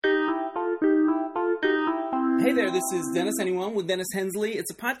Hey there, this is Dennis Anyone with Dennis Hensley.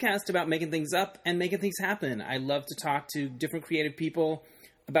 It's a podcast about making things up and making things happen. I love to talk to different creative people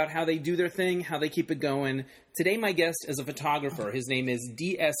about how they do their thing, how they keep it going. Today my guest is a photographer. His name is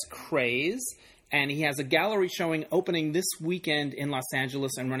D.S. Craze, and he has a gallery showing opening this weekend in Los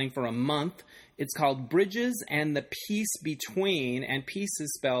Angeles and running for a month. It's called Bridges and the Peace Between, and peace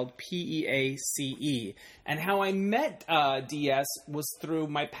is spelled P-E-A-C-E. And how I met D.S. was through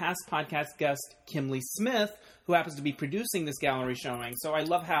my past podcast guest, Kimley Smith, who happens to be producing this gallery showing. So I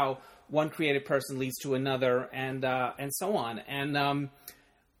love how one creative person leads to another, and so on. And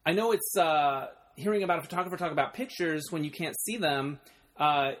I know it's hearing about a photographer talk about pictures when you can't see them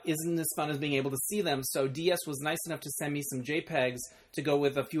isn't as fun as being able to see them. So DS was nice enough to send me some JPEGs to go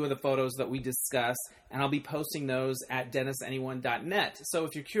with a few of the photos that we discuss, and I'll be posting those at DennisAnyone.net. So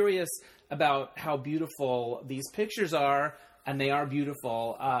if you're curious about how beautiful these pictures are, and they are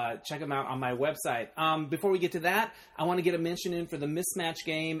beautiful, check them out on my website. Before we get to that, I want to get a mention in for the Mismatch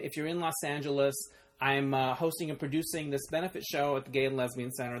Game. If you're in Los Angeles, I'm hosting and producing this benefit show at the Gay and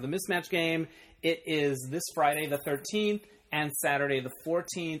Lesbian Center. The Mismatch Game, it is this Friday the 13th and Saturday the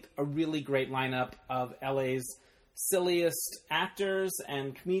 14th. A really great lineup of LA's silliest actors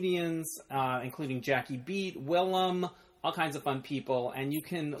and comedians, including Jackie Beat, Willem, all kinds of fun people. And you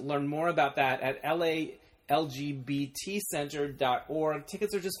can learn more about that at LALGBTcenter.org.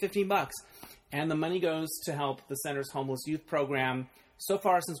 Tickets are just $15. And the money goes to help the center's homeless youth program. So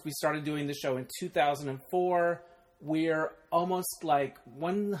far, since we started doing the show in 2004, we're almost like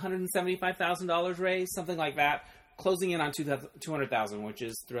 $175,000 raised, something like that, closing in on $200,000, which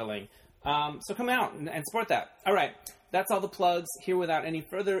is thrilling. So come out and support that. All right, that's all the plugs. Here, without any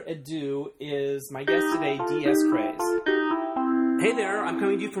further ado, is my guest today, D.S. Craze. Hey there, I'm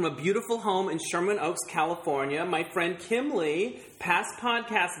coming to you from a beautiful home in Sherman Oaks, California. My friend Kimley, past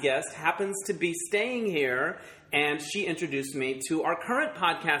podcast guest, happens to be staying here, and she introduced me to our current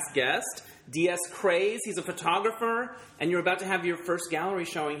podcast guest, D.S. Craze. He's a photographer, and you're about to have your first gallery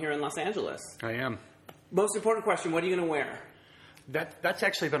showing here in Los Angeles. I am. Most important question, what are you going to wear? That's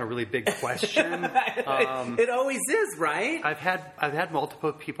actually been a really big question. It always is, right? I've had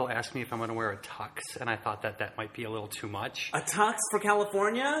multiple people ask me if I'm going to wear a tux, and I thought that might be a little too much. A tux for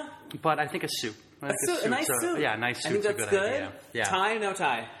California? But I think a suit. A nice suit. Yeah, a nice suit's I think that's a good idea. Yeah. Tie or no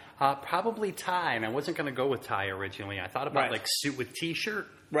tie? Probably tie, and I wasn't going to go with tie originally. I thought about like suit with t-shirt.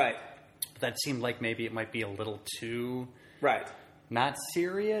 Right. That seemed like maybe it might be a little too not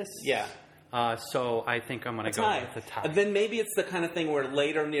serious. Yeah. So I think I'm going to go with the tie. Then maybe it's the kind of thing where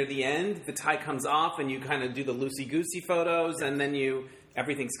later near the end, the tie comes off and you kind of do the loosey-goosey photos, and then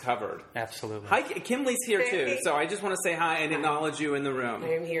everything's covered. Absolutely. Hi, Kimley's here too, so I just want to say hi and acknowledge you in the room.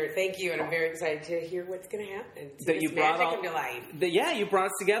 I am here. Thank you, and I'm very excited to hear what's going to happen. That you brought magic into life. You brought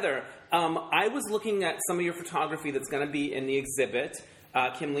us together. I was looking at some of your photography that's going to be in the exhibit.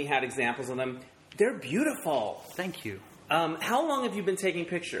 Kimley had examples of them. They're beautiful. Thank you. How long have you been taking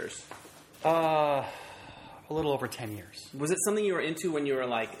pictures? A little over 10 years. Was it something you were into when you were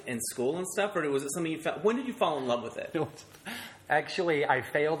like in school and stuff, or was it something you felt? When did you fall in love with it? Actually, I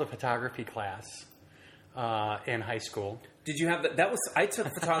failed a photography class in high school. Did you have that? I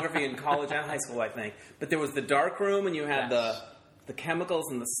took photography in college and high school, I think. But there was the dark room, and you had the chemicals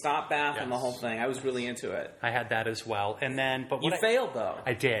and the stop bath and the whole thing. I was really into it. I had that as well, and then you failed though.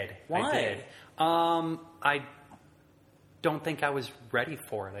 I did. Why? I did. I don't think I was ready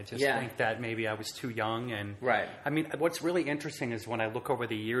for it. I just think that maybe I was too young. And I mean, what's really interesting is when I look over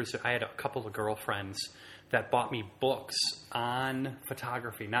the years, I had a couple of girlfriends that bought me books on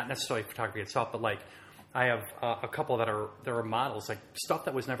photography, not necessarily photography itself, but like I have a couple that are models, like stuff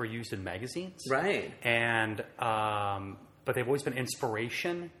that was never used in magazines. Right. And but they've always been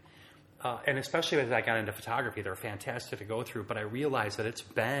inspiration. And especially as I got into photography, they're fantastic to go through. But I realized that it's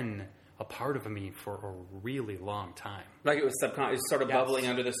been a part of me for a really long time. Like it was sort of bubbling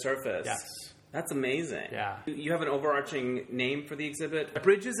under the surface. Yes. That's amazing. Yeah. You have an overarching name for the exhibit?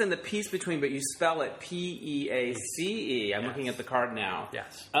 Bridges and the Peace Between, but you spell it P-E-A-C-E. I'm looking at the card now.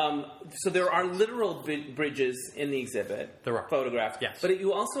 Yes. So there are literal bridges in the exhibit. There are. Photographs. Yes. But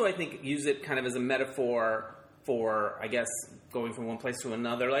you also, I think, use it kind of as a metaphor for, I guess, going from one place to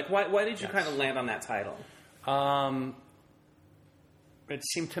another. Like, why did you kind of land on that title? It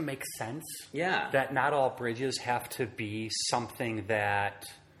seemed to make sense. Yeah. That not all bridges have to be something that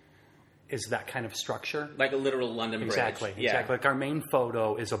is that kind of structure. Like a literal London bridge. Exactly. Like our main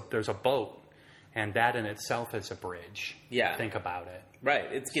photo there's a boat, and that in itself is a bridge. Yeah. Think about it.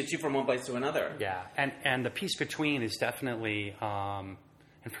 Right. It gets you from one place to another. Yeah. And the piece between is definitely, and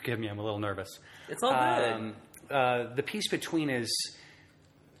forgive me, I'm a little nervous. It's all good. The piece between is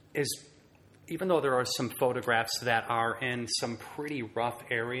even though there are some photographs that are in some pretty rough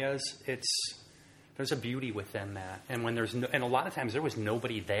areas, there's a beauty within that. And when and a lot of times there was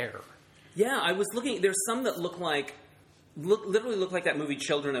nobody there. Yeah, I was looking. There's some that literally look like that movie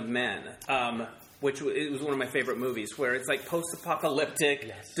Children of Men, which it was one of my favorite movies, where it's like post-apocalyptic,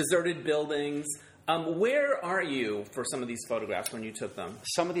 yes. deserted buildings. Where are you for some of these photographs when you took them?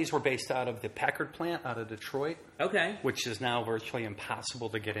 Some of these were based out of the Packard plant out of Detroit. Okay. Which is now virtually impossible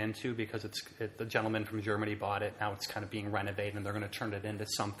to get into because the gentleman from Germany bought it. Now it's kind of being renovated and they're going to turn it into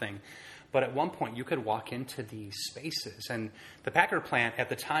something. But at one point you could walk into these spaces. And the Packard plant at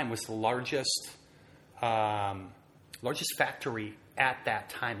the time was the largest factory at that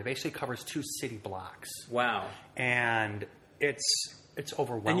time. It basically covers 2 city blocks. Wow. And it's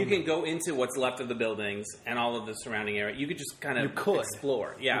overwhelming. And you can go into what's left of the buildings and all of the surrounding area. You could just kind of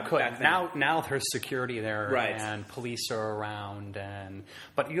explore. Yeah, you could. Now there's security there, right. And police are around,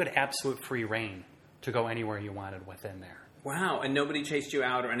 but you had absolute free reign to go anywhere you wanted within there. Wow, and nobody chased you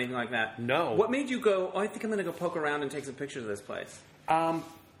out or anything like that? No. What made you go, I think I'm going to go poke around and take some pictures of this place? How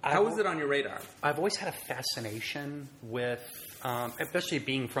was it on your radar? I've always had a fascination with, especially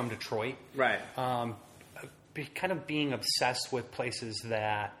being from Detroit. Right. Kind of being obsessed with places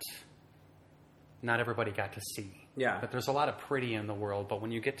that not everybody got to see. Yeah. But there's a lot of pretty in the world, but when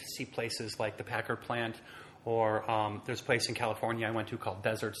you get to see places like the Packard plant or there's a place in California I went to called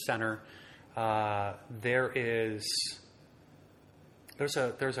Desert Center, there's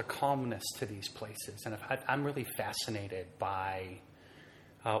a calmness to these places, and I'm really fascinated by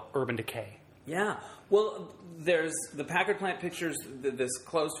urban decay. Yeah. Well, there's the Packard plant pictures, this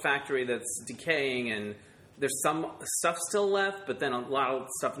closed factory that's decaying, and there's some stuff still left, but then a lot of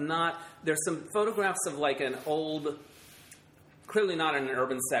stuff not. There's some photographs of like an old, clearly not in an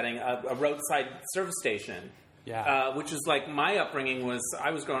urban setting, a roadside service station. Yeah. Which is like my upbringing was, I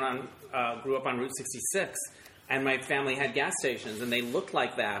grew up on Route 66, and my family had gas stations, and they looked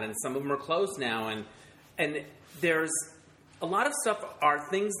like that, and some of them are closed now, and there's a lot of stuff are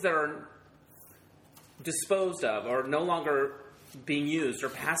things that are disposed of or no longer being used or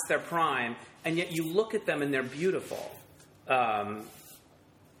past their prime, and yet you look at them and they're beautiful. And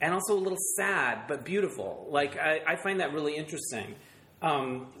also a little sad, but beautiful. Like, I find that really interesting.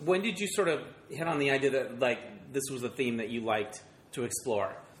 When did you sort of hit on the idea that, like, this was a theme that you liked to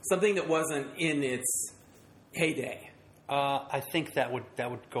explore? Something that wasn't in its heyday. I think that would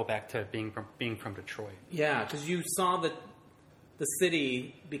go back to being from Detroit. Yeah, because you saw the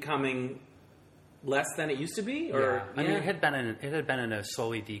city becoming less than it used to be, or yeah. I mean, it had been in a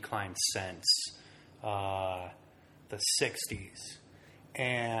slowly decline since the '60s,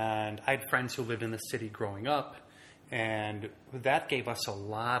 and I had friends who lived in the city growing up, and that gave us a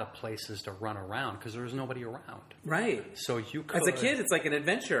lot of places to run around because there was nobody around. Right. So you could, as a kid, it's like an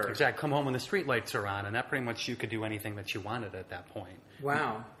adventure. Exactly. Come home when the street lights are on, and that pretty much you could do anything that you wanted at that point.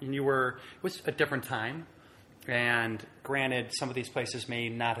 Wow. And it was a different time. And granted, some of these places may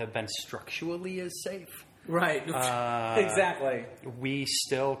not have been structurally as safe. Right. Exactly. We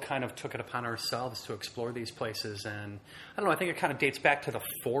still kind of took it upon ourselves to explore these places. And I don't know, I think it kind of dates back to the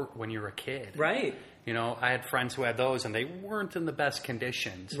fort when you were a kid. Right. You know, I had friends who had those, and they weren't in the best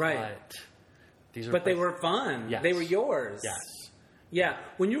conditions. Right. But they were fun. Yes. They were yours. Yes. Yeah.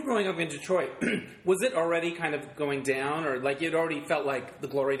 When you were growing up in Detroit, was it already kind of going down, or like it already felt like the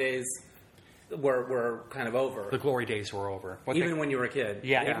glory days were kind of over? The glory days were over. Even when you were a kid?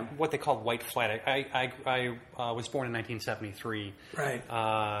 Yeah. What they called white flag. I was born in 1973.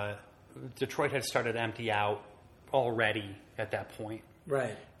 Right. Detroit had started to empty out already at that point.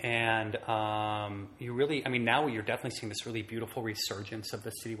 Right. And now you're definitely seeing this really beautiful resurgence of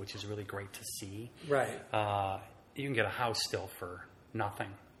the city, which is really great to see. Right. You can get a house still for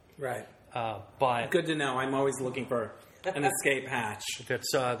nothing. Right. But good to know. I'm always looking for an escape hatch.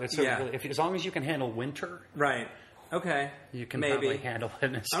 That's as long as you can handle winter. Right. Okay. You can probably handle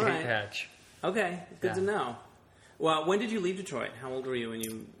an escape hatch. Okay. Good to know. Well, when did you leave Detroit? How old were you when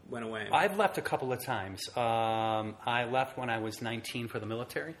you went away? I've left a couple of times. I left when I was 19 for the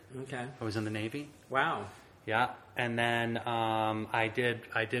military. Okay. I was in the Navy. Wow. Yeah. And then I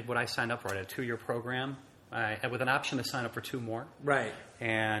did what I signed up for. I had a 2-year program. With an option to sign up for 2 more. Right.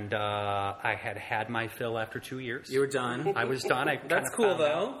 And I had my fill after 2 years. You were done. I was done. That's cool,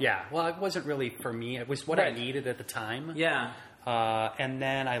 though. Yeah. Well, it wasn't really for me. It was what I needed at the time. Yeah. And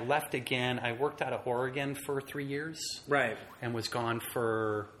then I left again. I worked out of Oregon for 3 years. Right. And was gone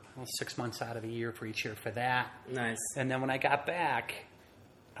for 6 months out of the year for each year for that. Nice. And then when I got back,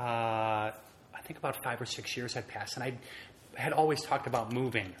 I think about 5 or 6 years had passed. And I had always talked about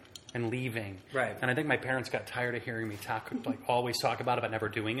moving and leaving. Right. And I think my parents got tired of hearing me always talk about it, but never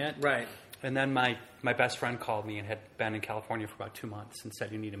doing it. Right. And then my best friend called me and had been in California for about 2 months and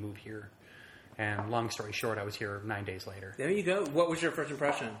said, you need to move here. And long story short, I was here 9 days later. There you go. What was your first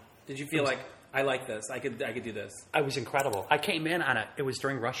impression? Did you feel like, I like this, I could do this? I was incredible. I came in it was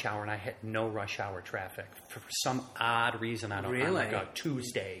during rush hour, and I hit no rush hour traffic. For some odd reason, on like a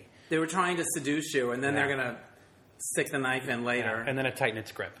Tuesday. They were trying to seduce you, and then they're going to stick the knife in later. Yeah. And then it tightened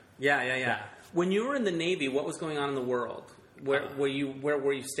its grip. Yeah. When you were in the Navy, what was going on in the world? Where were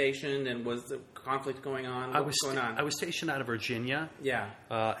you stationed, and was the conflict going on? What was going on? I was stationed out of Virginia. Yeah.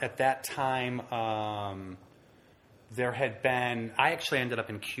 At that time, there had been... I actually ended up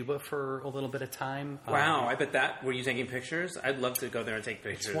in Cuba for a little bit of time. Wow, I bet that... Were you taking pictures? I'd love to go there and take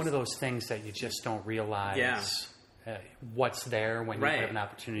pictures. It's one of those things that you just don't realize what's there when you have an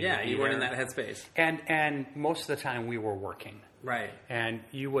opportunity to be you weren't in that headspace. And most of the time we were working. Right. And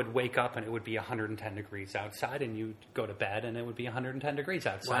you would wake up and it would be 110 degrees outside, and you'd go to bed and it would be 110 degrees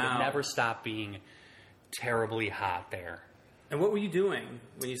outside. Wow. It never stopped being terribly hot there. And what were you doing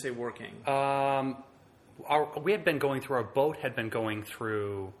when you say working? Our boat had been going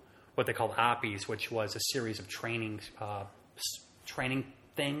through what they called OPPEs, which was a series of training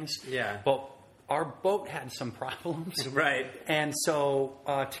things. Yeah. But our boat had some problems. Right. And so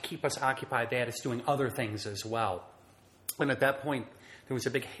to keep us occupied, they had us doing other things as well. And at that point, there was a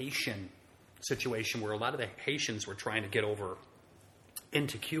big Haitian situation where a lot of the Haitians were trying to get over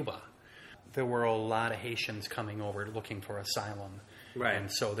into Cuba. There were a lot of Haitians coming over looking for asylum. Right. And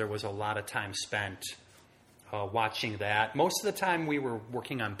so there was a lot of time spent watching that. Most of the time we were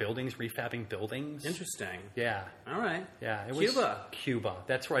working on buildings, refabbing buildings. Interesting. Yeah. All right. Yeah. It was Cuba.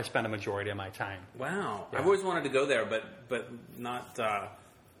 That's where I spent a majority of my time. Wow. Yeah. I've always wanted to go there, but not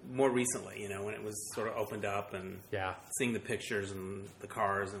more recently, when it was sort of opened up and seeing the pictures and the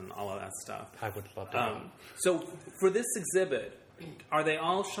cars and all of that stuff. I would love to. So for this exhibit, are they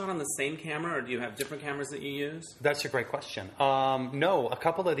all shot on the same camera, or do you have different cameras that you use? That's a great question. No, a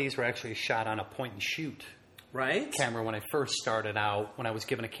couple of these were actually shot on a point-and-shoot camera when I first started out, when I was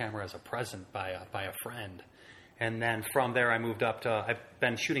given a camera as a present by a friend. And then from there, I moved up to... I've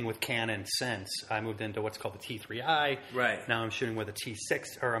been shooting with Canon since. I moved into what's called the T3i. Right. Now I'm shooting with a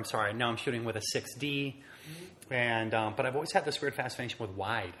T6... Or I'm sorry, now I'm shooting with a 6D. And but I've always had this weird fascination with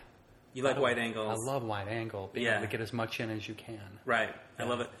wide. You like wide angles? I love wide angle. Being able to get as much in as you can. Right. I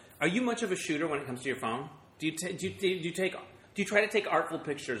love it. Are you much of a shooter when it comes to your phone? Do you try to take artful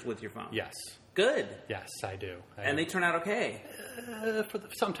pictures with your phone? Yes. Good. Yes, I do. And they turn out okay?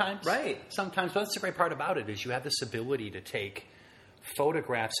 Sometimes. Right. Sometimes. But that's the great part about it, is you have this ability to take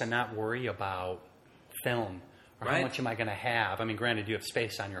photographs and not worry about film or how much am I going to have. I mean, granted, you have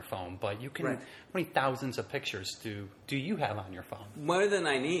space on your phone, but you can... How many thousands of pictures do you have on your phone? More than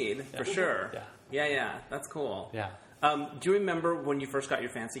I need, for sure. Yeah. That's cool. Yeah. Do you remember when you first got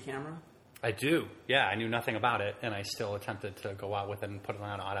your fancy camera? I do. Yeah, I knew nothing about it, and I still attempted to go out with it and put it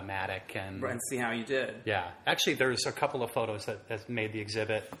on automatic and see how you did. Yeah, actually, there's a couple of photos that made the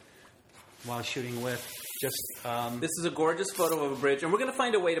exhibit while shooting with. This is a gorgeous photo of a bridge, and we're going to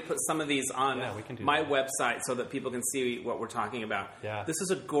find a way to put some of these on my website so that people can see what we're talking about. Yeah, this is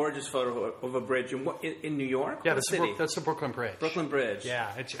a gorgeous photo of a bridge in New York. Yeah, that's the Brooklyn Bridge. Brooklyn Bridge.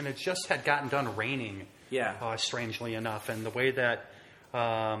 Yeah, it just had gotten done raining. Yeah, strangely enough, and the way that.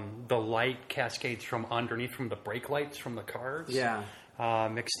 The light cascades from underneath, from the brake lights from the cars. Yeah.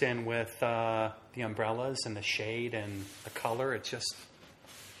 Mixed in with the umbrellas and the shade and the color. It's just...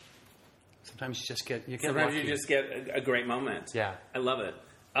 Sometimes you just get Sometimes lucky. You just get a great moment. Yeah. I love it.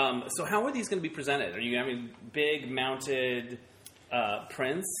 So how are these going to be presented? Are you having big mounted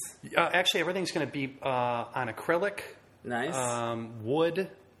prints? Actually, everything's going to be on acrylic. Nice. Wood.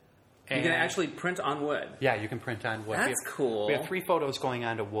 You can actually print on wood. Yeah, you can print on wood. That's cool. We have 3 photos going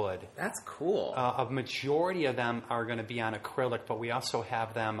onto wood. That's cool. A majority of them are going to be on acrylic, but we also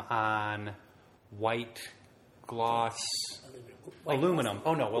have them on white gloss aluminum.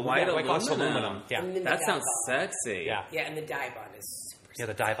 Oh no, white gloss aluminum. Yeah, that sounds sexy. Yeah, and the dye bond is super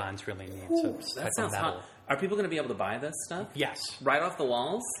the dye bond's really neat. So that sounds hot. Are people going to be able to buy this stuff? Yes. Right off the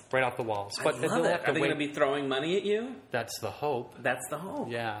walls? Right off the walls. But I love it. Are they going to be throwing money at you? That's the hope. That's the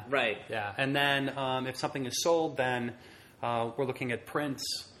hope. Yeah. Right. Yeah. And then if something is sold, then we're looking at prints.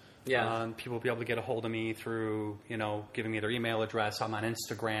 Yeah. People will be able to get a hold of me through, giving me their email address. I'm on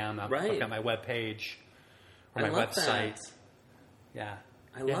Instagram. I've got my webpage or my website. That. Yeah.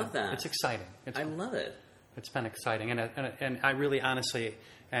 I love that. It's exciting. I love it. It's been exciting. And I really honestly,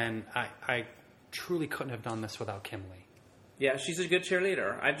 and I truly couldn't have done this without Kimley. Yeah, she's a good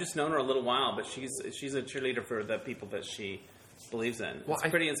cheerleader. I've just known her a little while, but she's a cheerleader for the people that she believes in. It's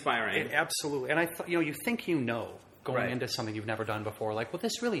pretty inspiring. Absolutely. And I thought, you think going into something you've never done before. Like, well,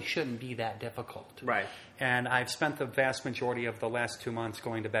 this really shouldn't be that difficult. Right. And I've spent the vast majority of the last 2 months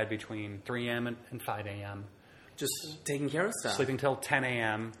going to bed between 3 a.m. and 5 a.m. Just taking care of stuff. Sleeping till 10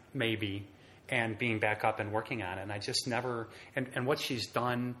 a.m. maybe, and being back up and working on it. And I just never... And what she's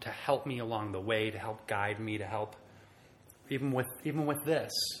done to help me along the way, to help guide me, to help... Even with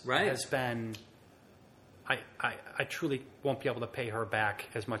this, has been... I truly won't be able to pay her back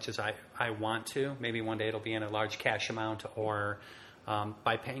as much as I want to. Maybe one day it'll be in a large cash amount, or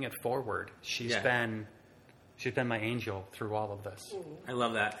by paying it forward. She's been my angel through all of this. I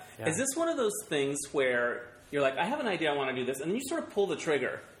love that. Yeah. Is this one of those things where you're like, I have an idea, I want to do this, and then you sort of pull the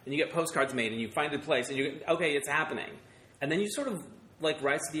trigger, and you get postcards made, and you find a place, and you go, okay, it's happening. And then you sort of like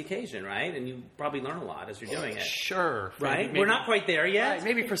rise to the occasion, right? And you probably learn a lot as you're doing it. Sure. Right? Maybe, we're not quite there yet. Right,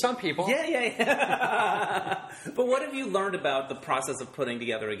 maybe for some people. Yeah. But what have you learned about the process of putting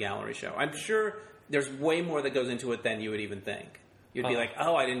together a gallery show? I'm sure there's way more that goes into it than you would even think. You'd be like,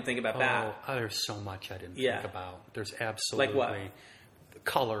 I didn't think about that. Oh, there's so much I didn't think about. There's absolutely... Like what?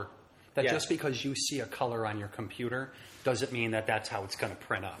 Color. That just because you see a color on your computer doesn't mean that that's how it's going to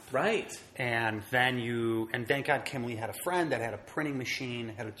print up. Right. And then and thank God Kim Lee had a friend that had a printing machine,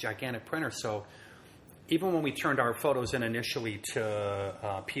 had a gigantic printer. So even when we turned our photos in initially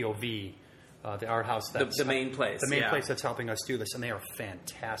to POV, the art house, the main place. The main place that's helping us do this, and they are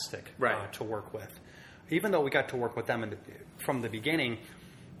fantastic to work with. Even though we got to work with them from the beginning,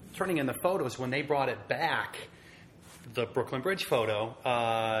 turning in the photos, when they brought it back, the Brooklyn Bridge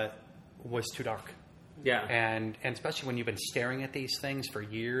photo was too dark. Yeah. And especially when you've been staring at these things for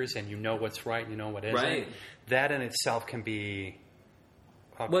years and you know what's right and you know what isn't. Right. That in itself can be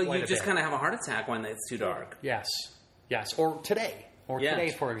you just kind of have a heart attack when it's too dark. Yes. Or today. Today,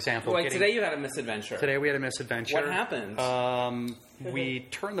 for example. Like today you had a misadventure. Today we had a misadventure. What happened? We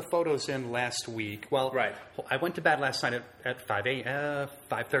turned the photos in last week. Well, I went to bed last night at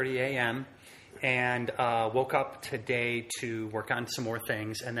 5:30 a.m., and woke up today to work on some more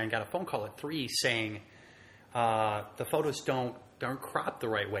things, and then got a phone call at 3 saying the photos don't crop the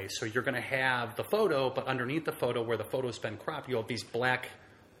right way. So you're going to have the photo, but underneath the photo where the photo's been cropped, you have these black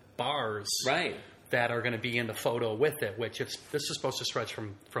bars that are going to be in the photo with it, this is supposed to stretch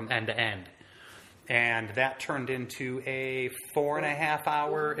from end to end. And that turned into a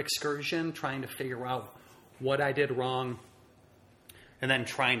 4.5-hour excursion trying to figure out what I did wrong, and then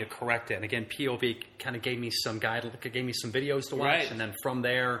trying to correct it. And again, POV kind of gave me some gave me some videos to watch, and then from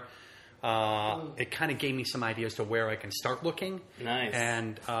there, it kind of gave me some ideas to where I can start looking. Nice.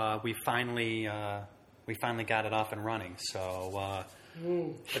 And we finally got it off and running. So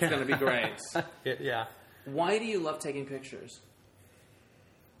it's going to be great. Yeah. Why do you love taking pictures?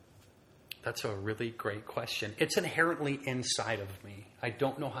 That's a really great question. It's inherently inside of me. I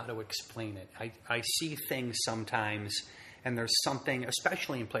don't know how to explain it. I see things sometimes. And there's something,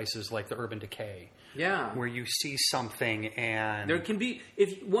 especially in places like the Urban Decay, where you see something and... There can be...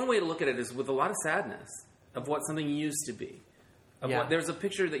 one way to look at it is with a lot of sadness of what something used to be. There's a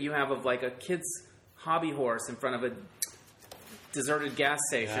picture that you have of like a kid's hobby horse in front of a deserted gas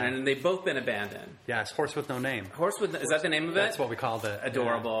station, and they've both been abandoned. Yes, Horse with No Name. Is that the name of it? That's what we call it.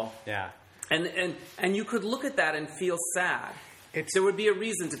 Adorable. Yeah. And you could look at that and feel sad. There would be a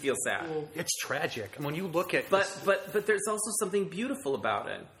reason to feel sad. It's tragic. And when you look at... But there's also something beautiful about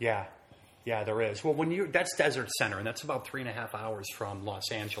it. Yeah. Yeah, there is. Well, that's Desert Center, and that's about 3.5 hours from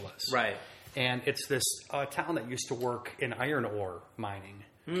Los Angeles. Right. And it's this town that used to work in iron ore mining.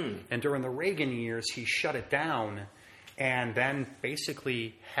 And during the Reagan years, he shut it down, and then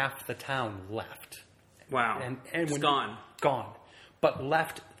basically half the town left. Wow. And it's gone. Gone. But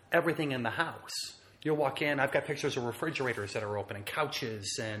left everything in the house. You'll walk in, I've got pictures of refrigerators that are open and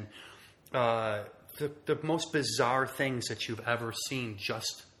couches and the most bizarre things that you've ever seen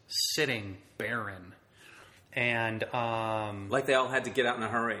just sitting barren. And like they all had to get out in a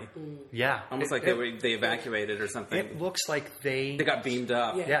hurry. Yeah. Almost like they evacuated or something. It looks like they got beamed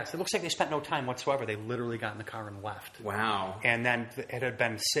up. Yeah. Yes, it looks like they spent no time whatsoever. They literally got in the car and left. Wow. And then it had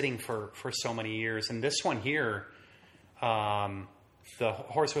been sitting for so many years. And this one here... the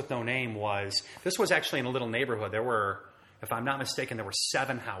Horse with No Name this was actually in a little neighborhood. There were, if I'm not mistaken,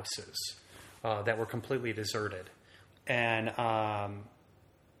 7 houses that were completely deserted. And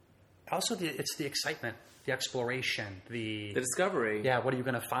also it's the excitement, the exploration, the discovery. Yeah, what are you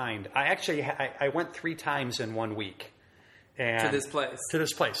going to find? I went 3 times in 1 week. And to this place? To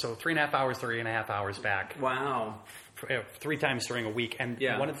this place. So 3.5 hours, 3.5 hours back. Wow. 3 times during a week. And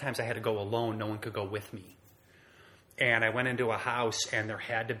one of the times I had to go alone. No one could go with me. And I went into a house, and there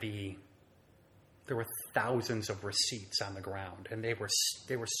were thousands of receipts on the ground, and they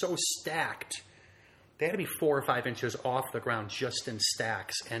were so stacked They had to be 4 or 5 inches off the ground just in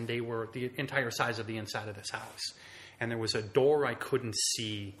stacks, and they were the entire size of the inside of this house. And there was a door I couldn't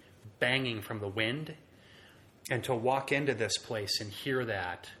see banging from the wind. And to walk into this place and hear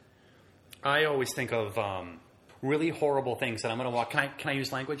that, I always think of really horrible things that I'm going to walk. Can I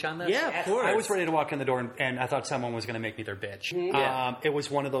use language on this? Yeah, of course. I was ready to walk in the door, and I thought someone was going to make me their bitch. Yeah. It was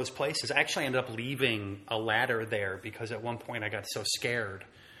one of those places. I actually ended up leaving a ladder there because at one point I got so scared.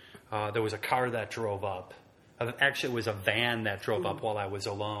 There was a car that drove up. Actually, it was a van that drove up while I was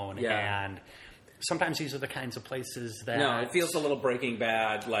alone. Yeah. And sometimes these are the kinds of places that... No, it feels a little Breaking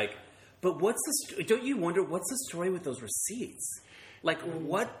Bad. Like, but don't you wonder, what's the story with those receipts? Like,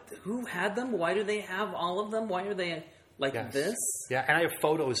 who had them? Why do they have all of them? Why are they like this? Yeah, and I have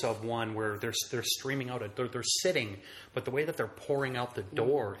photos of one where they're streaming out. They're sitting, but the way that they're pouring out the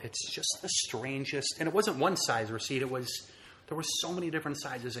door, it's just the strangest. And it wasn't one size receipt. There were so many different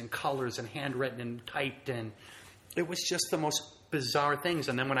sizes and colors and handwritten and typed, and it was just the most bizarre things.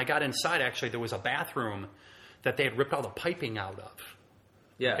 And then when I got inside, actually, there was a bathroom that they had ripped all the piping out of.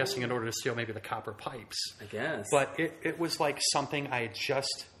 Yeah. I'm guessing in order to steal maybe the copper pipes. I guess. But it was like something I had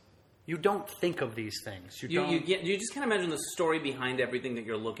just... You don't think of these things. You just can't imagine the story behind everything that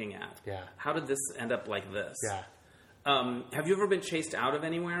you're looking at. Yeah. How did this end up like this? Yeah. Have you ever been chased out of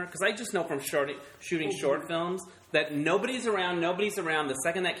anywhere? Because I just know from shooting short films that nobody's around. The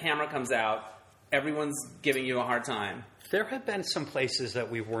second that camera comes out, everyone's giving you a hard time. There have been some places that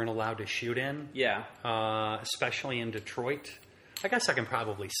we weren't allowed to shoot in. Yeah. Especially in Detroit. I guess I can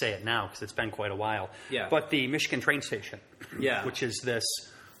probably say it now because it's been quite a while. Yeah. But the Michigan train station. Yeah. Which is this,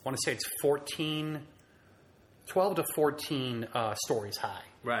 I want to say it's 12 to 14 stories high.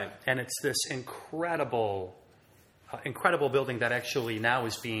 Right. And it's this incredible building that actually now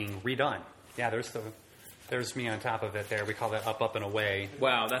is being redone. Yeah, there's me on top of it there. We call that Up and Away.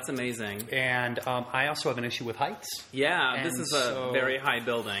 Wow, that's amazing. And I also have an issue with heights. Yeah, and this is a very high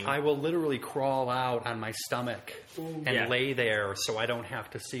building. I will literally crawl out on my stomach and lay there so I don't have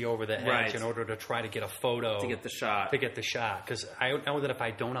to see over the edge in order to try to get a photo. To get the shot. Because I know that if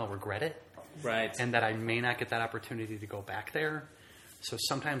I don't, I'll regret it. Right. And that I may not get that opportunity to go back there. So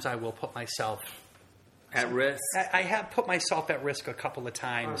sometimes I will put myself... At risk? I have put myself at risk a couple of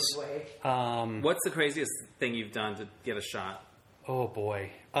times. What's the craziest thing you've done to get a shot? Oh,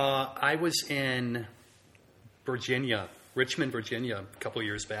 boy. I was in Richmond, Virginia, a couple of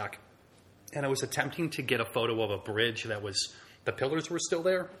years back. And I was attempting to get a photo of a bridge that was... The pillars were still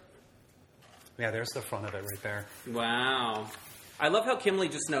there. Yeah, there's the front of it right there. Wow. I love how Kimberly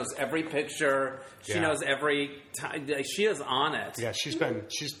just knows every picture. She knows every time. She is on it. Yeah, she's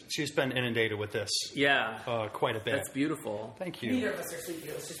been inundated with this. Yeah, quite a bit. That's beautiful. Thank you. Neither of us are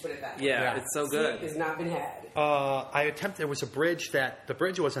sleepy. Let's just put it that way. Yeah, it's so good. Sleep has not been had. There was a bridge that the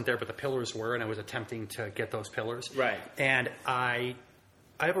bridge wasn't there, but the pillars were, and I was attempting to get those pillars. Right. And I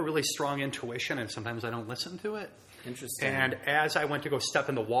have a really strong intuition, and sometimes I don't listen to it. Interesting. And as I went to go step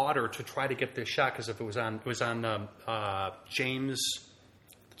in the water to try to get this shot, because if it was on James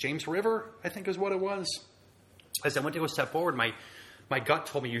River, I think is what it was. As I went to go step forward, my gut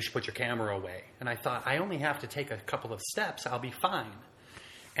told me you should put your camera away. And I thought, I only have to take a couple of steps. I'll be fine.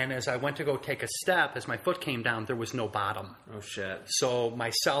 And as I went to go take a step, as my foot came down, there was no bottom. Oh, shit. So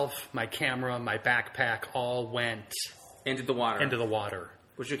myself, my camera, my backpack all went... Into the water.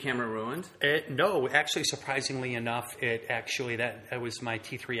 Was your camera ruined? No, actually, surprisingly enough, that was my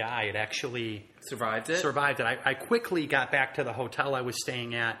T3i. It actually survived it. I quickly got back to the hotel I was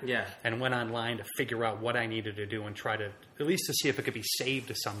staying at, and went online to figure out what I needed to do and try to at least to see if it could be saved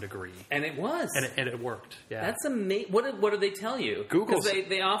to some degree. And it was, and it worked. Yeah, that's amazing. What do they tell you? Google. Because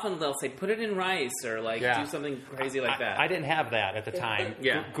they'll say put it in rice or do something crazy like that. I didn't have that at the time.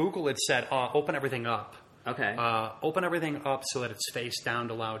 Google had said open everything up. Okay. Open everything up so that it's face down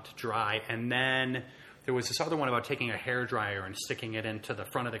to allow it to dry. And then there was this other one about taking a hairdryer and sticking it into the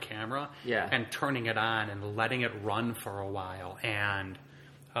front of the camera and turning it on and letting it run for a while. And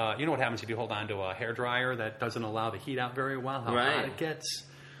you know what happens if you hold on to a hairdryer that doesn't allow the heat out very well, how hot it gets.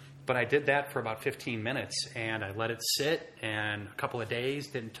 But I did that for about 15 minutes, and I let it sit, and a couple of days,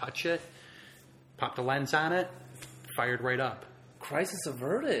 didn't touch it, popped a lens on it, fired right up. Crisis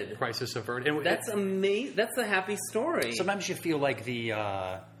averted. That's amazing. That's a happy story. Sometimes you feel like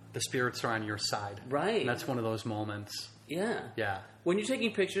the spirits are on your side. Right. And that's one of those moments. Yeah. Yeah. When you're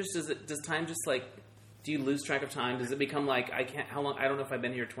taking pictures, does time just do you lose track of time? Does it become how long? I don't know if I've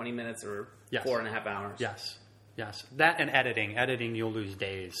been here 20 minutes or 4.5 hours. Yes. That and editing. Editing, you'll lose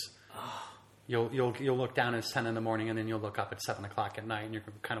days. You'll look down and it's 10 in the morning, and then you'll look up at 7 o'clock at night, and you're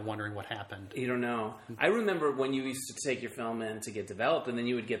kind of wondering what happened. You don't know. I remember when you used to take your film in to get developed, and then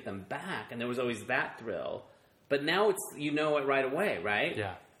you would get them back, and there was always that thrill. But now it's you know it right away, right?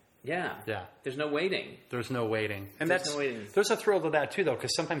 Yeah. Yeah. Yeah. There's no waiting. There's no waiting. And no waiting. There's a thrill to that, too, though,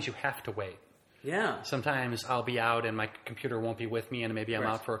 because sometimes you have to wait. Yeah. Sometimes I'll be out and my computer won't be with me, and maybe I'm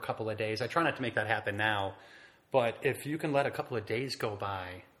out for a couple of days. I try not to make that happen now. But if you can let a couple of days go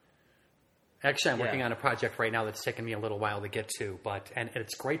by... Actually, I'm working on a project right now that's taken me a little while to get to, and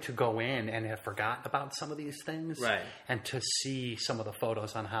it's great to go in and have forgotten about some of these things, right? And to see some of the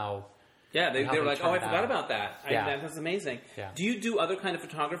photos on how. Yeah, they were like, "Oh, I forgot about that." That's amazing. Yeah. Do you do other kind of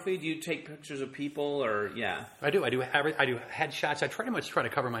photography? Do you take pictures of people, or I do. I do headshots. I pretty much try to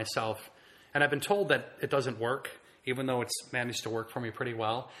cover myself, and I've been told that it doesn't work, even though it's managed to work for me pretty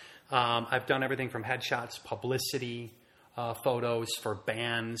well. I've done everything from headshots, publicity. Photos for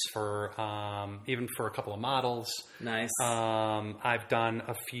bands, for even for a couple of models. Nice. I've done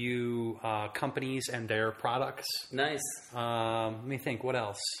a few companies and their products. Nice. Let me think. What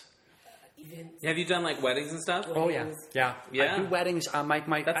else? Events. Have you done like weddings and stuff? Oh yeah. I do weddings.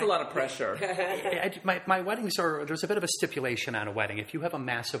 That's a lot of pressure. My weddings are. There's a bit of a stipulation on a wedding. If you have a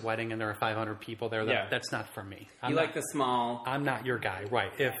massive wedding and there are 500 people there, that's not for me. You like the small. I'm not your guy,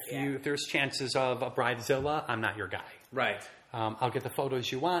 right? If there's chances of a bridezilla, I'm not your guy. Right. I'll get the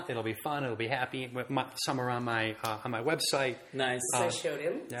photos you want. It'll be fun. It'll be happy. Some are on my website. Nice. I showed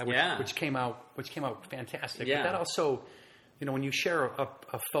him. Which came out fantastic. Yeah. But that also, when you share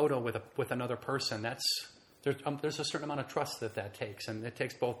a photo with another person, there's a certain amount of trust that takes, and it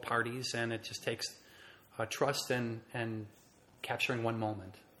takes both parties, and it just takes trust and capturing one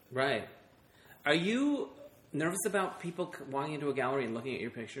moment. Right. Are you nervous about people walking into a gallery and looking at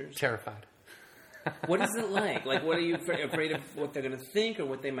your pictures? Terrified. What is it like? Like, what are you afraid of? What they're going to think, or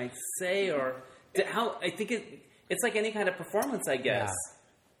what they might say, or how? I think it's like any kind of performance, I guess.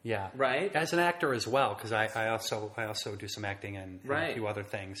 Yeah. Right. As an actor as well, because I also do some acting and a few other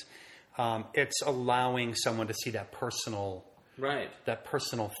things. It's allowing someone to see that personal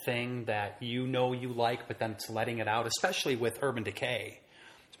thing that you like, but then it's letting it out, especially with Urban Decay.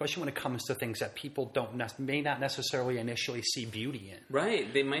 Especially when it comes to things that people may not necessarily initially see beauty in.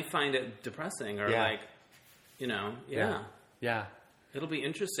 Right. They might find it depressing or Yeah. It'll be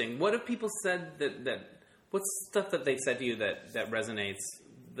interesting. What have people said that what's stuff that they said to you that resonates,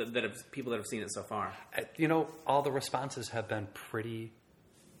 that have people that have seen it so far? All the responses have been pretty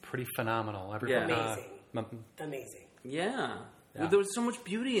phenomenal. Everybody, amazing. Yeah. Well, there was so much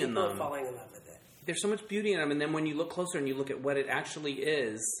beauty in them. People are falling in love with it. There's so much beauty in them, and then when you look closer and you look at what it actually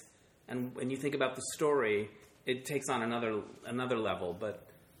is, and when you think about the story, it takes on another level. But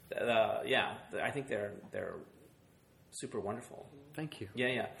I think they're super wonderful. Thank you.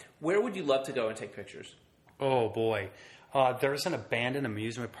 Yeah. Where would you love to go and take pictures? Oh boy, there's an abandoned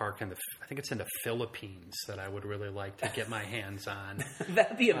amusement park I think it's in the Philippines that I would really like to get my hands on.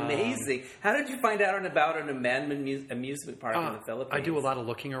 That'd be amazing. How did you find out about an abandoned amusement park in the Philippines? I do a lot of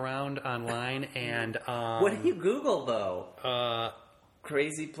looking around online, and what do you Google though?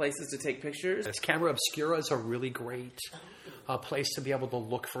 Crazy places to take pictures. Camera Obscura is a really great place to be able to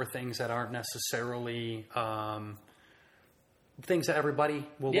look for things that aren't necessarily. Things that everybody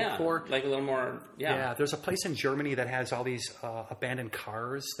will look for. Like a little more, Yeah, there's a place in Germany that has all these abandoned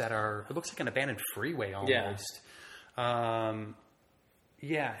cars that are, it looks like an abandoned freeway almost. And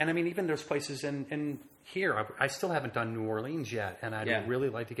I mean, even there's places in here. I still haven't done New Orleans yet, and I'd really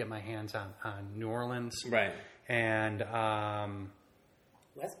like to get my hands on New Orleans. Right. And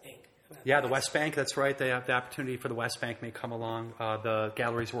West Bank. The West Bank, that's right. They have the opportunity for the West Bank may come along. The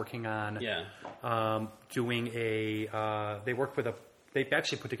gallery's working on doing they've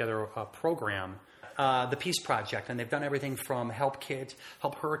actually put together a program, the Peace Project, and they've done everything from help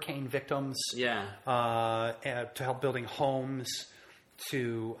hurricane victims, to help building homes,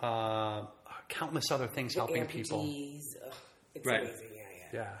 to countless other things helping people. It's amazing,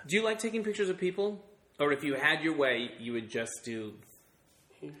 yeah. Do you like taking pictures of people? Or if you had your way, you would just do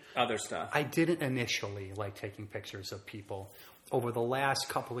other stuff? I didn't initially like taking pictures of people. Over the last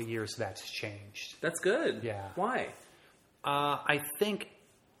couple of years, that's changed. That's good. Yeah. Why? I think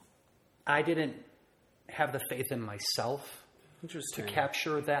I didn't have the faith in myself to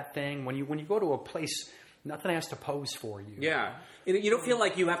capture that thing. When you go to a place, nothing has to pose for you. Yeah. You don't feel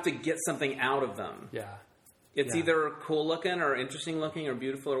like you have to get something out of them. Yeah. It's either cool looking or interesting looking or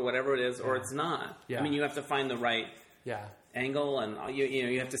beautiful or whatever it is, or it's not. Yeah. I mean, you have to find the right angle, and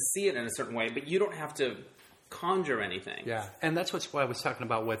you have to see it in a certain way, but you don't have to conjure anything. Yeah, and that's what I was talking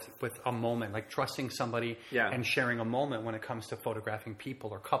about with a moment, like trusting somebody and sharing a moment when it comes to photographing people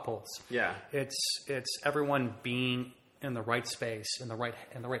or couples. Yeah, it's everyone being in the right space, in the right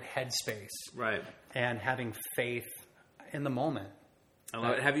headspace, right, and having faith in the moment. I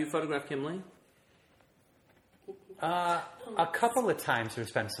love it. Have you photographed Kim Lee? A couple of times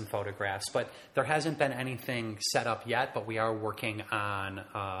there's been some photographs, but there hasn't been anything set up yet, but we are working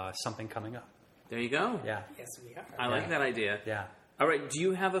on something coming up. There you go. Yeah. Yes, we are. I like that idea. Yeah. All right. Do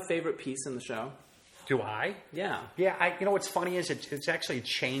you have a favorite piece in the show? Do I? Yeah. Yeah. You know what's funny is it's actually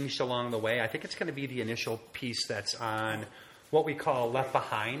changed along the way. I think it's going to be the initial piece that's on what we call Left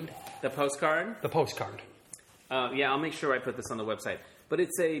Behind. The postcard? The postcard. Yeah, I'll make sure I put this on the website. But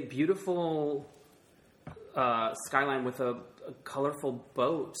it's a beautiful skyline with a colorful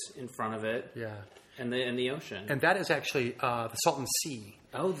boat in front of it. Yeah. And the ocean. And that is actually the Salton Sea.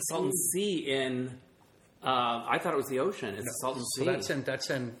 Oh, the Salton Sea in... I thought it was the ocean. It's the Salton Sea. So that's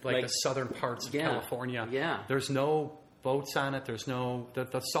in like the southern parts of California. Yeah. There's no boats on it. There's no...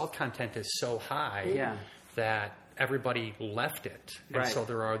 The salt content is so high that everybody left it. And so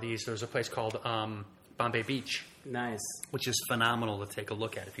there's a place called Bombay Beach. Nice. Which is phenomenal to take a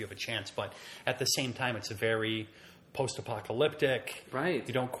look at if you have a chance. But at the same time, it's a very... post-apocalyptic. Right.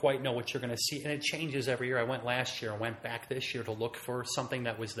 You don't quite know what you're going to see. And it changes every year. I went last year. I went back this year to look for something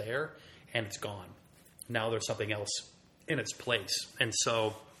that was there, and it's gone. Now there's something else in its place. And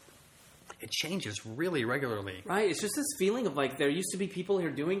so it changes really regularly. Right. It's just this feeling of like there used to be people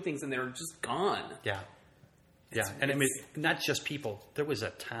here doing things, and they're just gone. Yeah. Yeah, and I mean, not just people. There was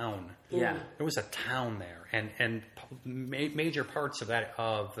a town. Yeah. There was a town there. And major parts of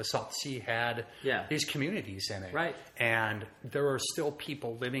the Salton Sea had these communities in it. Right. And there are still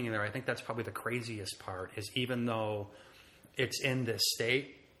people living in there. I think that's probably the craziest part, is even though it's in this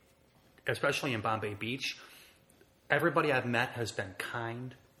state, especially in Bombay Beach, everybody I've met has been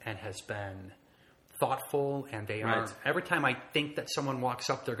kind and has been thoughtful, and they aren't. Every time I think that someone walks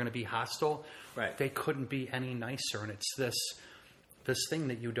up, they're going to be hostile. Right. They couldn't be any nicer, and it's this thing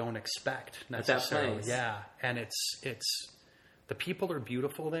that you don't expect necessarily. At that place. Yeah, and it's the people are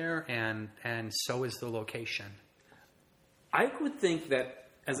beautiful there, and so is the location. I would think that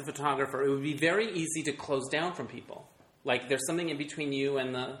as a photographer, it would be very easy to close down from people. Like there's something in between you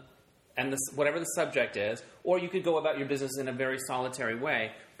and the whatever the subject is, or you could go about your business in a very solitary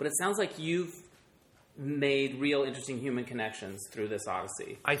way. But it sounds like you've made real interesting human connections through this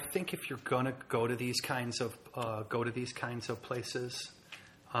odyssey. I think if you're going to go to these kinds of places,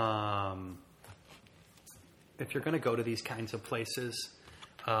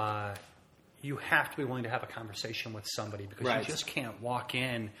 you have to be willing to have a conversation with somebody, because you just can't walk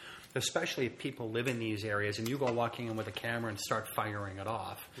in, especially if people live in these areas, and you go walking in with a camera and start firing it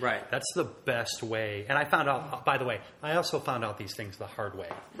off. Right. That's the best way. And I found out, by the way, I also found out these things the hard way.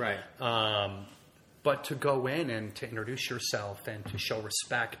 Right. But to go in and to introduce yourself and to show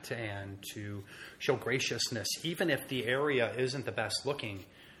respect and to show graciousness, even if the area isn't the best looking,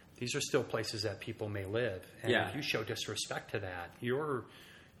 these are still places that people may live. And if you show disrespect to that, you're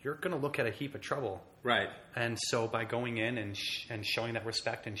going to look at a heap of trouble. Right. And so by going in and showing that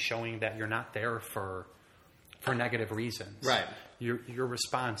respect and showing that you're not there for negative reasons, right, your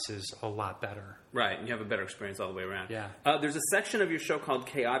response is a lot better. Right, and you have a better experience all the way around. Yeah. There's a section of your show called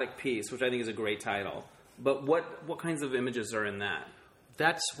Chaotic Peace, which I think is a great title. But what kinds of images are in that?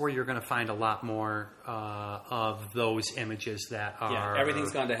 That's where you're going to find a lot more of those images that are... Yeah,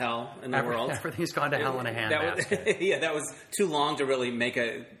 everything's gone to hell in the world. Everything's gone to hell in a handbasket. That was too long to really make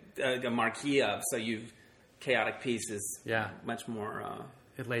a marquee of. So Chaotic Peace is much more...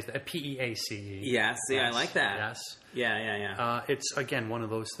 It lays the P-E-A-C-E. Yes, I like that. Yes. Yeah. It's, again, one of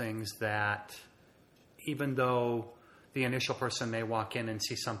those things that even though the initial person may walk in and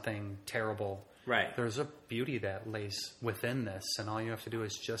see something terrible... Right. There's a beauty that lays within this, and all you have to do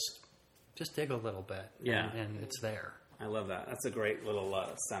is just dig a little bit. Yeah. And it's there. I love that. That's a great little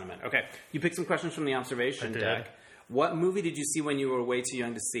sentiment. Okay. You picked some questions from the observation deck. deck. What movie did you see when you were way too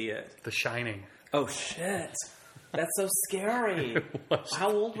young to see it? The Shining. Oh, shit. That's so scary.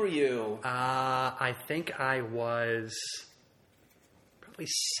 How old were you? I think I was probably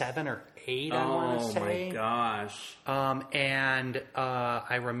 7 or 8, I want to say. Oh, my gosh. And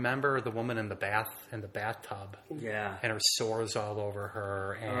I remember the woman in the bathtub. Yeah. And her sores all over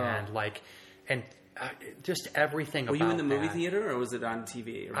her, and just everything about that. Were you in the movie theater, or was it on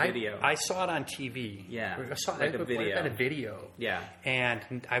TV or video? I saw it on TV. Yeah. I saw like a video. a video. Yeah.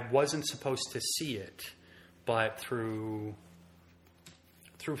 And I wasn't supposed to see it, but through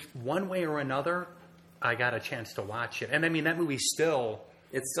one way or another, I got a chance to watch it. And I mean, that movie still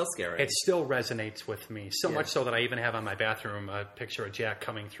It's still scary. It still resonates with me, so much so that I even have on my bathroom a picture of Jack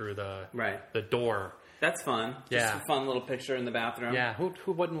coming through the door. That's fun. Just a fun little picture in the bathroom. Yeah,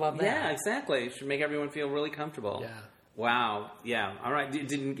 who wouldn't love that? Yeah, exactly. It should make everyone feel really comfortable. Yeah. Wow. Yeah. All right.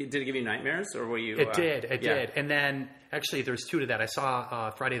 Did it give you nightmares, or were you? It did. It did. And then, actually, there's two to that. I saw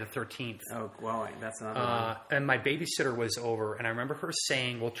Friday the 13th. Oh, well, that's another one. And my babysitter was over, and I remember her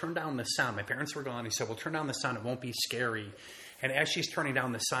saying, "Well, turn down the sound." My parents were gone. He said, "Well, turn down the sound. It won't be scary." And as she's turning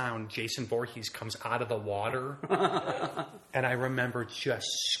down the sound, Jason Voorhees comes out of the water. And I remember just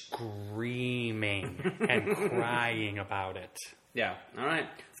screaming and crying about it. Yeah. All right.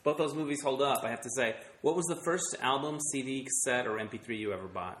 Both those movies hold up, I have to say. What was the first album, CD, cassette, or MP3 you ever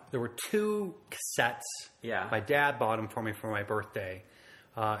bought? There were 2 cassettes. Yeah. My dad bought them for me for my birthday.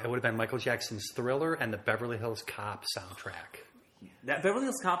 It would have been Michael Jackson's Thriller and the Beverly Hills Cop soundtrack. That Beverly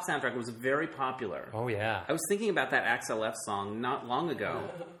Hills Cop soundtrack was very popular. Oh, yeah. I was thinking about that XLF song not long ago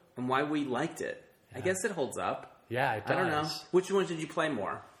and why we liked it. Yeah. I guess it holds up. Yeah, it does. I don't know. Which one did you play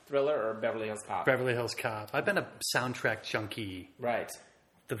more? Thriller or Beverly Hills Cop? Beverly Hills Cop. I've been a soundtrack junkie. Right.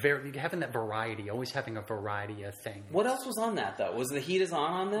 Having that variety, always having a variety of things. What else was on that, though? Was The Heat Is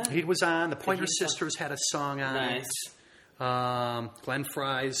On that? Heat was on. The Pointer Sisters had a song on it. Glenn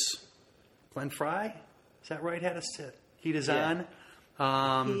Fry? Is that right? Had a Heat Is On.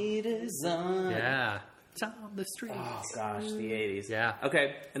 Heat Is On. Yeah. It's on the streets. Oh, gosh, the 80s. Yeah.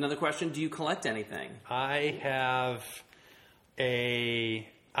 Okay, another question. Do you collect anything?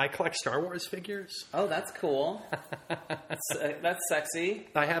 I collect Star Wars figures. Oh, that's cool. That's sexy.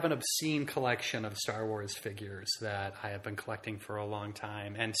 I have an obscene collection of Star Wars figures that I have been collecting for a long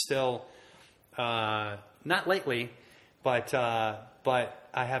time, and still, not lately, but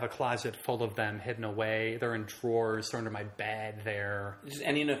I have a closet full of them hidden away. They're in drawers. They're under my bed there. Just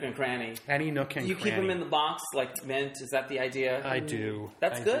any nook and cranny. Any nook and cranny. You keep them in the box like mint? Is that the idea? I do.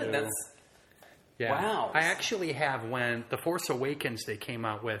 That's good. Do. Yeah. Wow. I actually have, when The Force Awakens, they came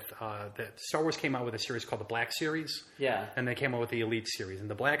out with, Star Wars came out with a series called the Black Series. Yeah. And they came out with the Elite Series. And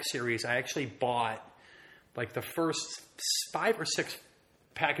the Black Series, I actually bought like the first 5 or 6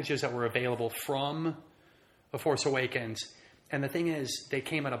 packages that were available from The Force Awakens. And the thing is, they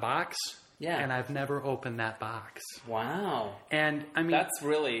came in a box. Yeah. And I've never opened that box. Wow. And I mean, that's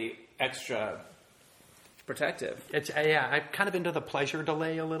really extra protective. It's I'm kind of into the pleasure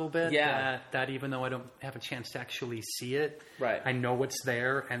delay a little bit. Yeah. That even though I don't have a chance to actually see it, right? I know it's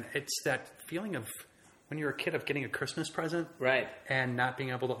there, and it's that feeling of when you're a kid of getting a Christmas present, right, and not being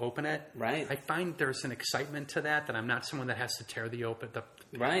able to open it, right. I find there's an excitement to that I'm not someone that has to tear the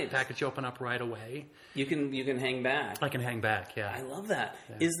package open up right away. You can hang back. I can hang back. Yeah, I love that.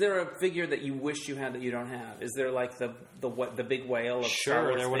 Yeah. Is there a figure that you wish you had that you don't have? Is there like the big whale of Star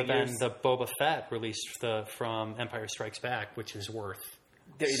Wars there would figures? have been the Boba Fett released from Empire Strikes Back, which is worth.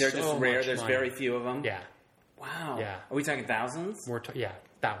 They're just rare. There's money. Very few of them. Yeah. Wow. Yeah. Are we talking thousands?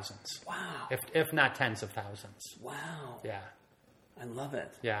 Thousands. Wow. If not tens of thousands. Wow. Yeah. I love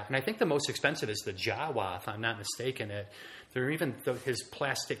it. Yeah, and I think the most expensive is the Jawa, if I'm not mistaken. There even his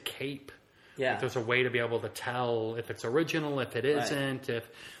plastic cape. Yeah. There's a way to be able to tell if it's original, if it isn't. Right.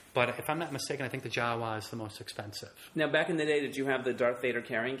 But if I'm not mistaken, I think the Jawa is the most expensive. Now, back in the day, did you have the Darth Vader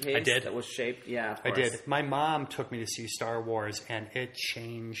carrying case? I did. That was shaped? Yeah, of course. I did. My mom took me to see Star Wars, and it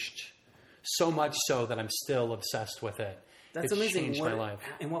changed so much so that I'm still obsessed with it. That's amazing. Changed my life.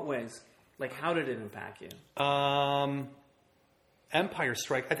 In what ways? Like, how did it impact you? Empire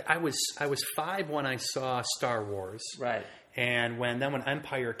Strike. I was 5 when I saw Star Wars. Right. And when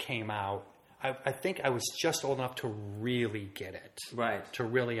Empire came out, I think I was just old enough to really get it. Right. To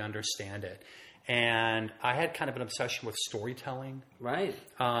really understand it. And I had kind of an obsession with storytelling. Right.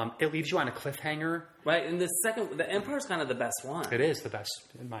 It leaves you on a cliffhanger. Right. And the Empire's kind of the best one. It is the best,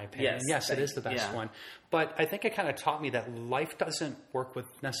 in my opinion. Yes, it is the best one. But I think it kind of taught me that life doesn't work with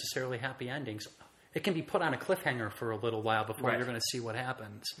necessarily happy endings. It can be put on a cliffhanger for a little while before you're going to see what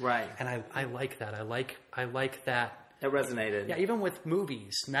happens. Right. And I like that. I like that. It resonated. Yeah, even with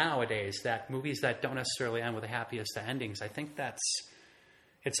movies nowadays, movies that don't necessarily end with the happiest of endings, I think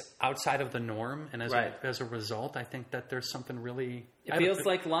it's outside of the norm, and as a result, I think that there's something really... It feels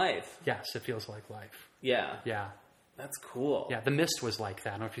like life. Yes, it feels like life. Yeah. Yeah. That's cool. Yeah, The Mist was like that.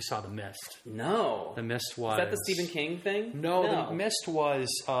 I don't know if you saw The Mist. No. The Mist was... Is that the Stephen King thing? No. The Mist was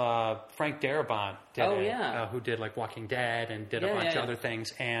Frank Darabont who did like Walking Dead and did a bunch of other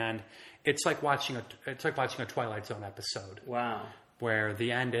things, and it's like watching a Twilight Zone episode. Wow. Where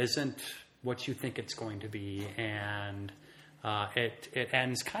the end isn't what you think it's going to be, and it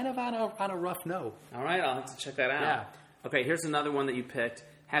ends kind of on a rough note. All right, I'll have to check that out. Yeah. Okay, here's another one that you picked.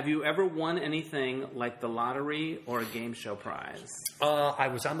 Have you ever won anything like the lottery or a game show prize? I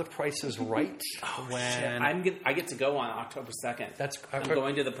was on The Price is Right. I get to go on October 2nd. I'm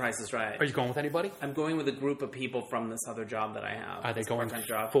going to The Price is Right. Are you going with anybody? I'm going with a group of people from this other job that I have. Are they going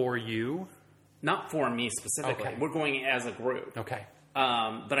for you? Not for me specifically. Okay. We're going as a group. Okay.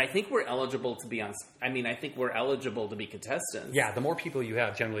 But I think we're eligible to be on. I mean, I think we're eligible to be contestants. Yeah, the more people you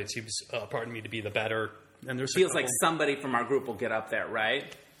have, generally, it seems, pardon me, to be the better. And there's feels like somebody from our group will get up there,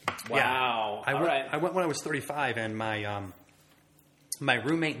 right? Wow. Yeah. I went when I was 35, and my my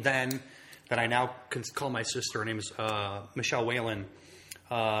roommate then, that I now can call my sister, her name is Michelle Whalen,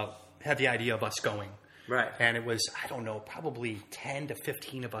 had the idea of us going. Right. And it was, I don't know, probably 10 to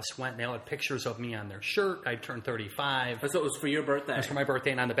 15 of us went. And they all had pictures of me on their shirt. I turned 35. So it was for your birthday? It was for my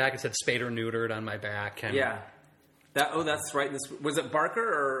birthday. And on the back, it said spayed or neutered on my back. And yeah. That's right. Was it Barker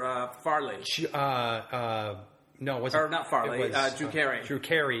or Farley? No, it wasn't. Or not Farley. It was, Drew Carey. Drew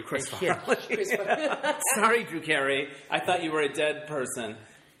Carey. Chris Farley. Sorry, Drew Carey. I thought you were a dead person.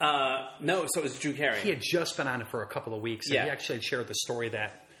 No, so it was Drew Carey. He had just been on it for a couple of weeks. And he actually had shared the story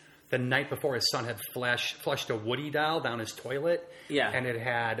that the night before his son had flushed a Woody doll down his toilet. Yeah. And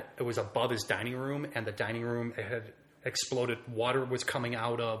it was above his dining room, and the dining room had exploded. Water was coming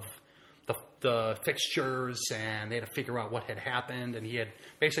out of the fixtures, and they had to figure out what had happened, and he had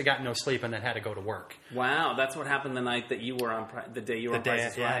basically gotten no sleep and then had to go to work. Wow, that's what happened the night that you were on the day you were on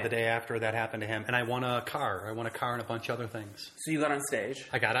Price is Right. Yeah, the day after that happened to him. And I won a car. and a bunch of other things. So you got on stage?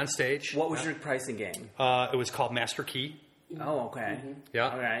 I got on stage. What was your pricing game? It was called Master Key. Oh, okay. Mm-hmm. Yeah.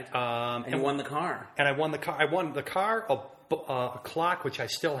 All right. And you won the car. And I won the car. I won the car, a clock, which I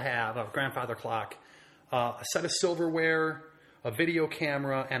still have, a grandfather clock, a set of silverware, a video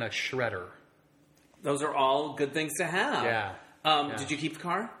camera, and a shredder. Those are all good things to have. Yeah. Did you keep the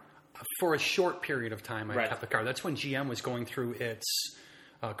car? For a short period of time, I kept the car. That's when GM was going through its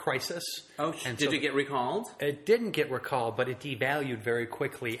crisis. Oh, and did it get recalled? It didn't get recalled, but it devalued very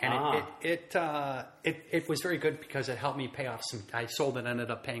quickly, and it was very good because it helped me pay off some. I sold it, ended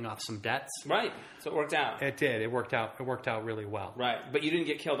up paying off some debts. Right, so it worked out. It did. It worked out. It worked out really well. Right, but you didn't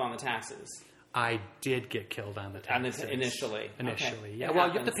get killed on the taxes. I did get killed on the taxes initially. Okay. Yeah. Well,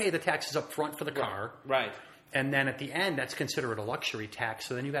 you have to pay the taxes up front for the car. Right. And then at the end, that's considered a luxury tax,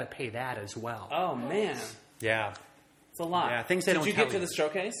 so then you got to pay that as well. Oh man. Yeah. It's a lot. Yeah, things they don't tell you. Did you get to the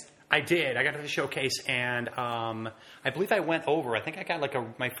showcase? I did. I got to the showcase, and I believe I went over. I think I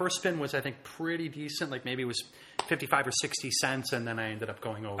got my first spin was, I think, pretty decent. Like maybe it was 55 or 60 cents, and then I ended up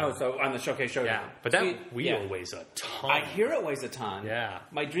going over. Oh, so on the showcase showdown. Yeah. But that wheel weighs a ton. I hear it weighs a ton. Yeah.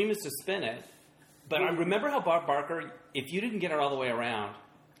 My dream is to spin it. But I remember how Bob Barker, if you didn't get it all the way around,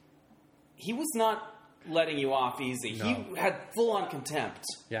 he was not letting you off easy. No. He had full-on contempt.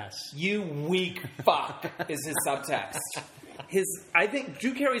 Yes. You weak fuck is his subtext. I think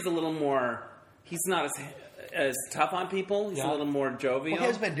Drew Carey's a little more, he's not as tough on people. He's a little more jovial. Well, he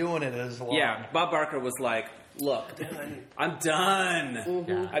has been doing it as long. Yeah, Bob Barker was like, look, I'm done.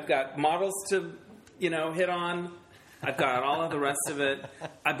 Mm-hmm. Yeah. I've got models to, hit on. I've got all of the rest of it.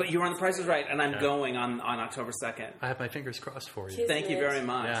 But you're on The Price is Right, and I'm going on October 2nd. I have my fingers crossed for you. Thank you very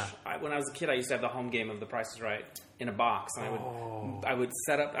much. Yeah. When I was a kid, I used to have the home game of The Price is Right in a box. And I would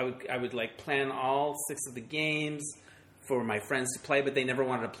set up, I would like plan all 6 of the games for my friends to play, but they never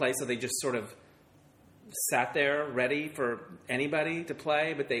wanted to play, so they just sort of sat there ready for anybody to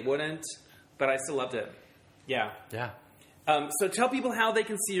play, but they wouldn't. But I still loved it. Yeah. Yeah. So tell people how they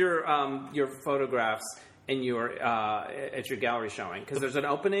can see your photographs in at your gallery showing, because there's an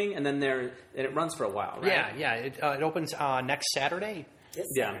opening and then it runs for a while, right? Yeah. It opens next Saturday.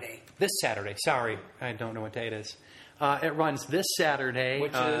 This Saturday. Sorry, I don't know what day it is. It runs this Saturday,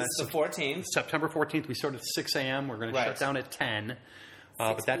 which is the 14th, September 14th. We start at 6 a.m. We're going to shut down at 10.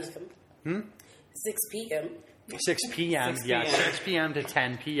 But that's 6 p.m. 6 p.m. 6 Yeah, 6 p.m. to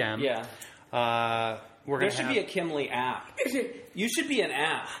 10 p.m. Yeah. There should be a Kimley app. You should be an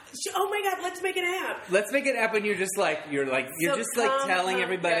app. Oh my God, let's make an app. Let's make an app, and you're just telling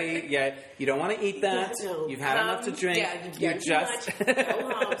everybody, you don't want to eat that. No, you've had enough to drink. You just go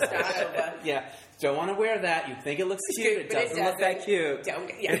home, start over. Yeah. Don't want to wear that. You think it looks cute. It doesn't look that cute.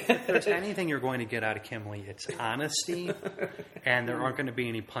 If there's anything you're going to get out of Kimley, it's honesty, and there aren't going to be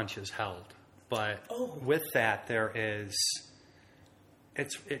any punches held. But with that, there is...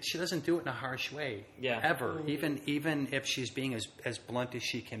 she doesn't do it in a harsh way, ever. Even if she's being as blunt as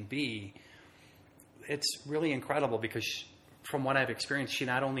she can be, it's really incredible because from what I've experienced, she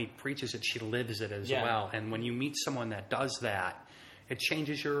not only preaches it, she lives it as well. And when you meet someone that does that, it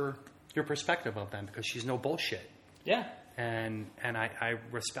changes your perspective of them because she's no bullshit. Yeah. And I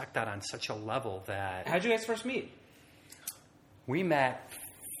respect that on such a level that... How'd you guys first meet? We met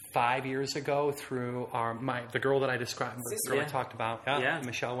 5 years ago through the girl that I described, the girl I talked about,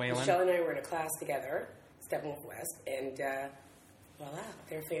 Michelle Whalen. Michelle and I were in a class together, Steppenwolf West, and voila,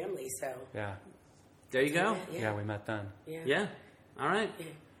 they're family. So there you go. Yeah, we met then. Yeah. All right. Yeah.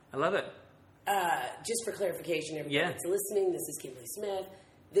 I love it. Just for clarification, everybody that's listening, this is Kimberly Smith.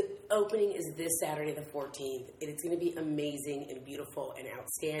 The opening is this Saturday, the 14th. It's going to be amazing and beautiful and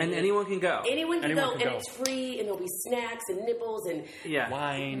outstanding. And anyone can go. Anyone can go, and it's free, and there'll be snacks and nipples and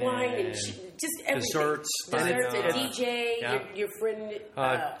wine and just everything. Desserts, a DJ, your friend...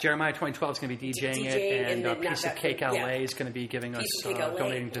 Jeremiah 2012 is going to be DJing it, and a Piece of Cake LA is going to be giving us,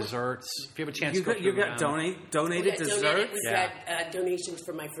 donating desserts. If you have a chance to go through... You got donated desserts? We've got donations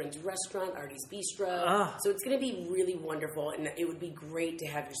from my friend's restaurant, Artie's Bistro. So it's going to be really wonderful, and it would be great to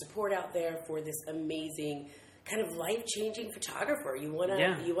have your support out there for this amazing kind of life-changing photographer. You want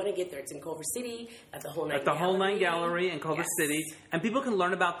to get there. It's in Culver City at the Whole Nine Gallery. Whole Nine Gallery in Culver City. And people can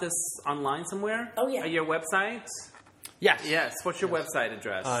learn about this online somewhere? Oh, yeah. At your website? Yes. What's your website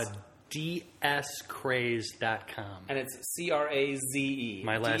address? dscraze.com. And it's C-R-A-Z-E.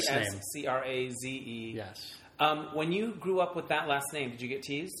 My last name. C-R-A-Z-E. Yes. When you grew up with that last name, did you get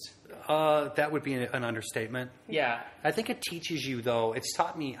teased? That would be an understatement. Yeah. I think it teaches you, though. It's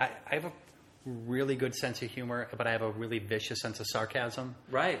taught me... I have a really good sense of humor, but I have a really vicious sense of sarcasm.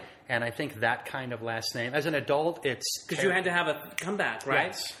 Right. And I think that kind of last name... As an adult, it's... Because you had to have a comeback, right?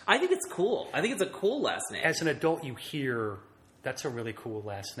 Yes. I think it's cool. I think it's a cool last name. As an adult, you hear... That's a really cool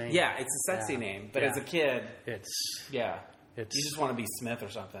last name. Yeah, it's a sexy name. But as a kid... It's... Yeah. You just want to be Smith or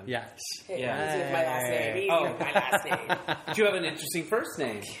something. Yes. Hey, easy my last name. Easy with my last name. But you have an interesting first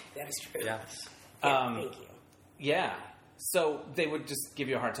name. That is true. Yes. Thank you. Yeah. So they would just give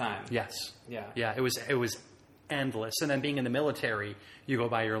you a hard time. Yes. Yeah. Yeah. It was endless. And then being in the military, you go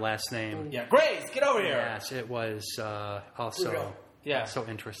by your last name. Yeah. Grace, get over here. Yes. It was also so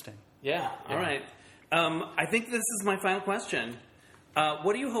interesting. Yeah. All right. I think this is my final question.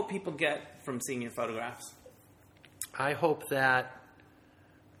 What do you hope people get from seeing your photographs? I hope that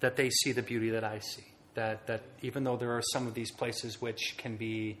they see the beauty that I see. That even though there are some of these places which can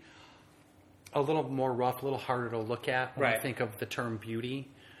be a little more rough, a little harder to look at when I think of the term beauty,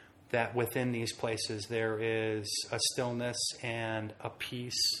 that within these places there is a stillness and a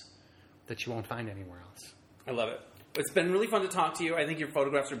peace that you won't find anywhere else. I love it. It's been really fun to talk to you. I think your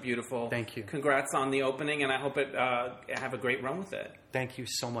photographs are beautiful. Thank you. Congrats on the opening, and I hope it have a great run with it. Thank you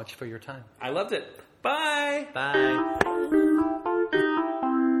so much for your time. I loved it. Bye. Bye.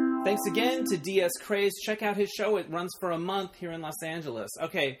 Thanks again to DS Craze. Check out his show. It runs for a month here in Los Angeles.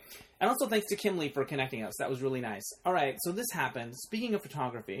 Okay. And also thanks to Kim Lee for connecting us. That was really nice. All right. So this happened. Speaking of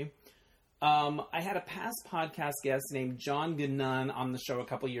photography, I had a past podcast guest named John Gunun on the show a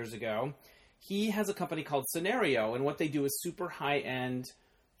couple years ago. He has a company called Scenario, and what they do is super high-end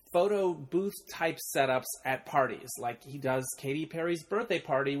photo booth type setups at parties. Like he does Katy Perry's birthday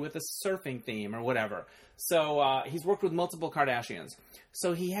party with a surfing theme or whatever. So he's worked with multiple Kardashians.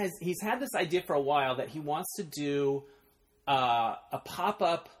 So he's had this idea for a while that he wants to do a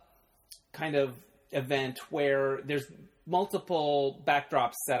pop-up kind of event where there's multiple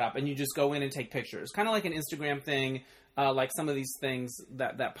backdrops set up and you just go in and take pictures. Kind of like an Instagram thing, like some of these things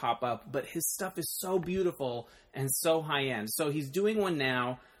that pop up. But his stuff is so beautiful and so high-end. So he's doing one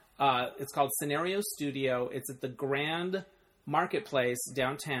now. It's called Scenario Studio. It's at the Grand Marketplace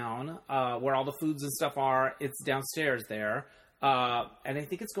downtown, where all the foods and stuff are. It's downstairs there. And I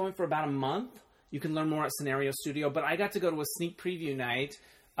think it's going for about a month. You can learn more at Scenario Studio. But I got to go to a sneak preview night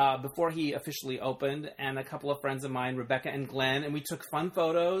before he officially opened, and a couple of friends of mine, Rebecca and Glenn, and we took fun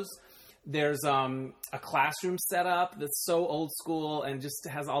photos. There's a classroom setup that's so old school and just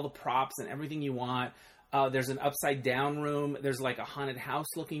has all the props and everything you want. There's an upside down room. There's like a haunted house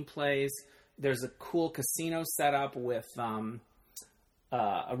looking place. There's a cool casino setup with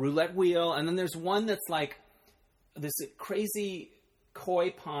a roulette wheel. And then there's one that's like this crazy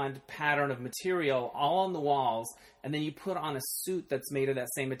koi pond pattern of material all on the walls. And then you put on a suit that's made of that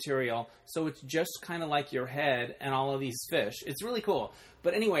same material. So it's just kind of like your head and all of these fish. It's really cool.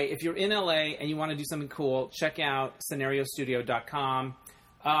 But anyway, if you're in LA and you want to do something cool, check out scenariostudio.com.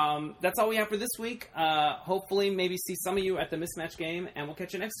 That's all we have for this week. Hopefully, maybe see some of you at the Mismatch game, and we'll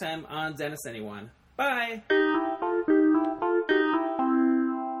catch you next time on Dennis Anyone. Bye!